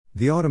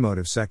The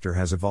automotive sector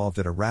has evolved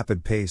at a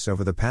rapid pace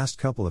over the past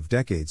couple of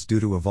decades due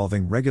to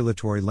evolving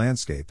regulatory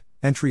landscape,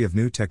 entry of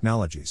new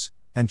technologies,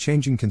 and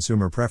changing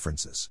consumer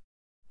preferences.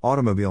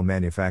 Automobile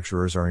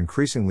manufacturers are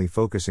increasingly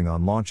focusing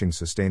on launching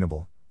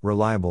sustainable,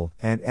 reliable,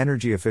 and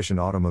energy-efficient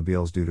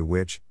automobiles, due to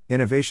which,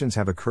 innovations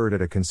have occurred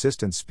at a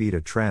consistent speed,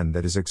 a trend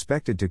that is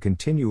expected to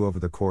continue over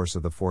the course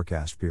of the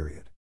forecast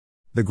period.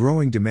 The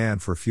growing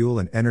demand for fuel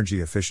and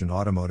energy-efficient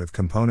automotive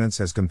components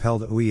has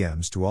compelled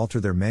OEMs to alter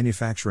their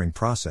manufacturing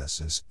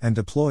processes and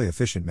deploy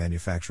efficient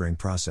manufacturing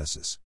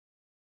processes.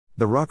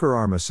 The rocker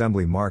arm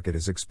assembly market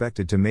is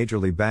expected to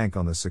majorly bank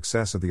on the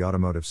success of the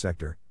automotive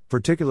sector,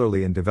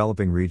 particularly in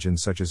developing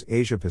regions such as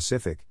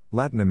Asia-Pacific,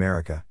 Latin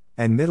America,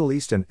 and Middle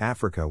East and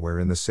Africa,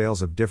 wherein the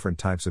sales of different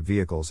types of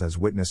vehicles has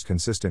witnessed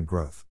consistent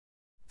growth.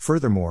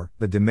 Furthermore,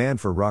 the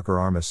demand for rocker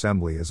arm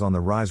assembly is on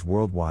the rise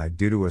worldwide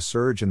due to a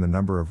surge in the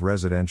number of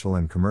residential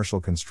and commercial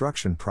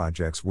construction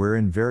projects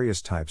wherein various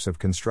types of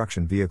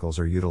construction vehicles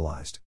are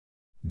utilized.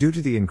 Due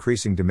to the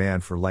increasing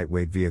demand for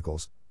lightweight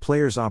vehicles,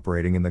 players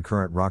operating in the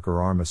current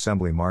rocker arm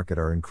assembly market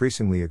are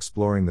increasingly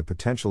exploring the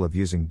potential of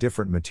using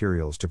different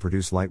materials to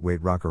produce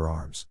lightweight rocker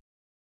arms.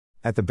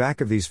 At the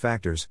back of these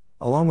factors,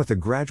 along with the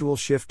gradual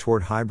shift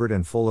toward hybrid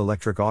and full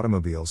electric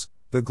automobiles,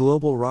 the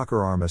global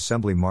rocker arm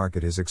assembly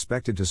market is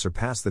expected to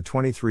surpass the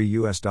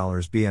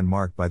 $23 billion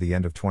mark by the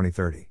end of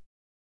 2030.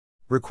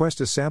 Request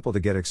a sample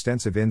to get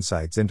extensive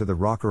insights into the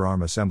rocker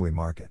arm assembly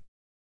market.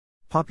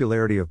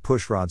 Popularity of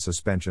pushrod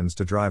suspensions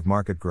to drive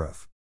market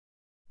growth.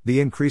 The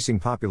increasing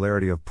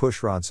popularity of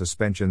pushrod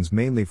suspensions,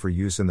 mainly for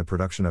use in the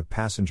production of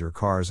passenger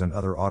cars and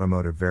other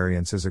automotive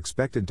variants, is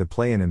expected to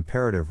play an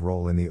imperative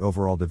role in the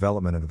overall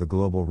development of the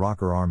global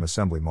rocker arm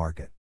assembly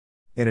market.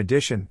 In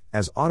addition,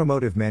 as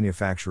automotive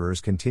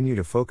manufacturers continue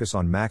to focus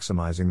on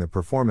maximizing the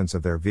performance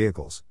of their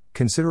vehicles,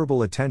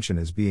 considerable attention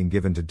is being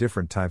given to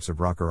different types of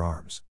rocker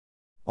arms.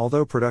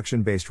 Although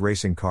production-based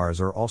racing cars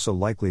are also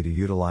likely to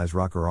utilize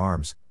rocker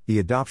arms, the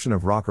adoption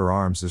of rocker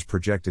arms is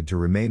projected to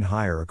remain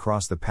higher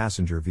across the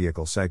passenger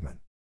vehicle segment.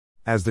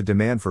 As the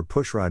demand for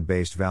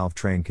pushrod-based valve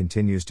train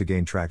continues to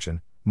gain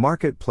traction,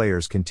 market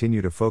players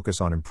continue to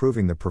focus on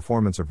improving the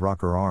performance of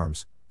rocker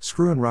arms,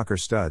 screw and rocker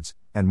studs,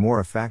 and more,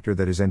 a factor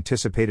that is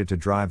anticipated to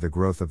drive the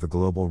growth of the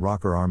global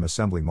rocker arm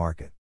assembly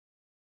market.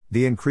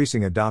 The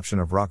increasing adoption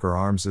of rocker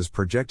arms is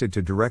projected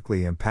to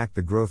directly impact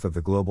the growth of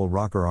the global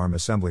rocker arm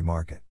assembly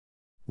market.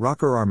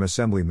 Rocker arm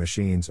assembly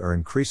machines are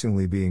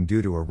increasingly being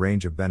due to a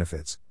range of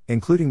benefits,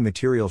 including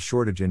material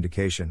shortage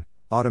indication,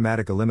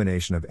 automatic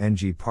elimination of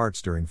NG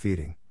parts during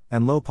feeding,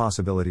 and low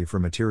possibility for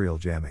material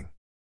jamming.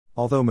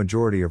 Although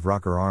majority of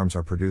rocker arms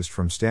are produced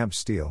from stamped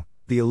steel,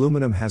 the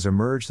aluminum has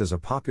emerged as a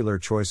popular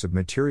choice of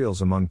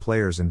materials among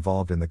players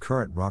involved in the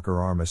current rocker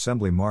arm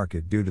assembly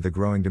market due to the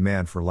growing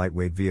demand for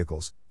lightweight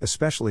vehicles,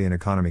 especially in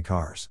economy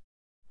cars.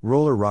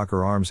 Roller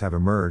rocker arms have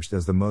emerged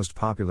as the most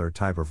popular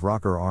type of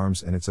rocker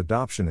arms, and its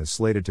adoption is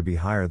slated to be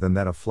higher than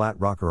that of flat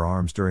rocker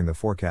arms during the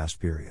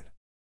forecast period.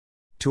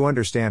 To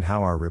understand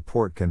how our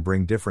report can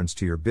bring difference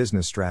to your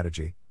business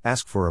strategy,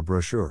 ask for a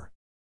brochure.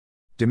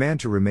 Demand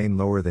to remain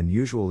lower than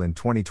usual in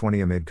 2020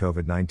 amid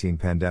COVID-19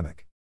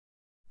 pandemic.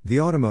 The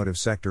automotive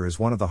sector is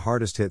one of the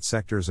hardest hit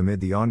sectors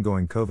amid the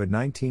ongoing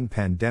COVID-19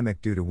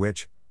 pandemic, due to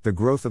which, the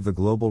growth of the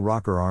global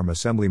rocker arm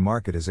assembly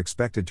market is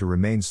expected to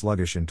remain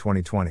sluggish in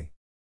 2020.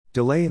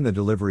 Delay in the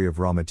delivery of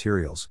raw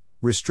materials,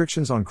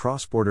 restrictions on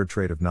cross-border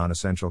trade of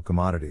non-essential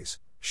commodities,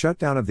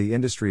 shutdown of the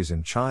industries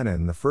in China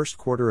in the first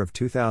quarter of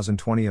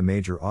 2020, a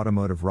major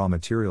automotive raw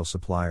material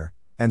supplier,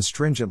 and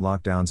stringent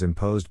lockdowns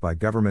imposed by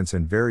governments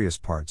in various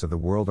parts of the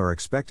world are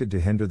expected to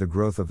hinder the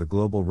growth of the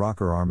global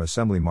rocker arm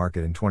assembly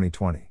market in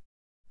 2020.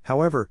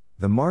 However,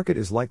 the market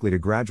is likely to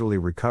gradually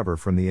recover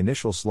from the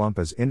initial slump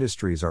as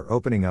industries are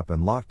opening up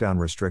and lockdown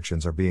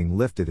restrictions are being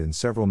lifted in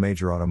several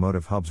major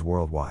automotive hubs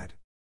worldwide.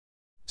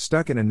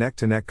 Stuck in a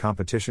neck-to-neck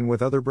competition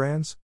with other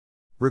brands?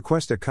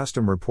 Request a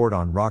custom report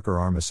on rocker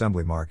arm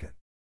assembly market.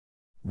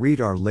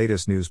 Read our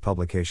latest news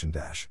publication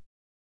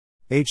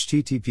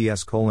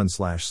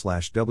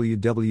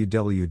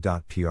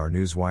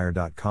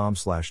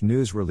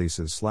https://www.prnewswire.com/news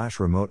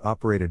releases/remote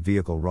operated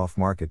vehicle ROF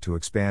market to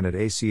expand at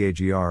a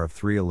CAGR of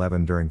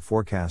 311 during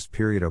forecast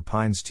period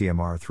opines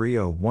TMR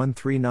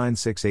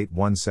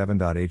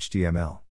 301396817.html.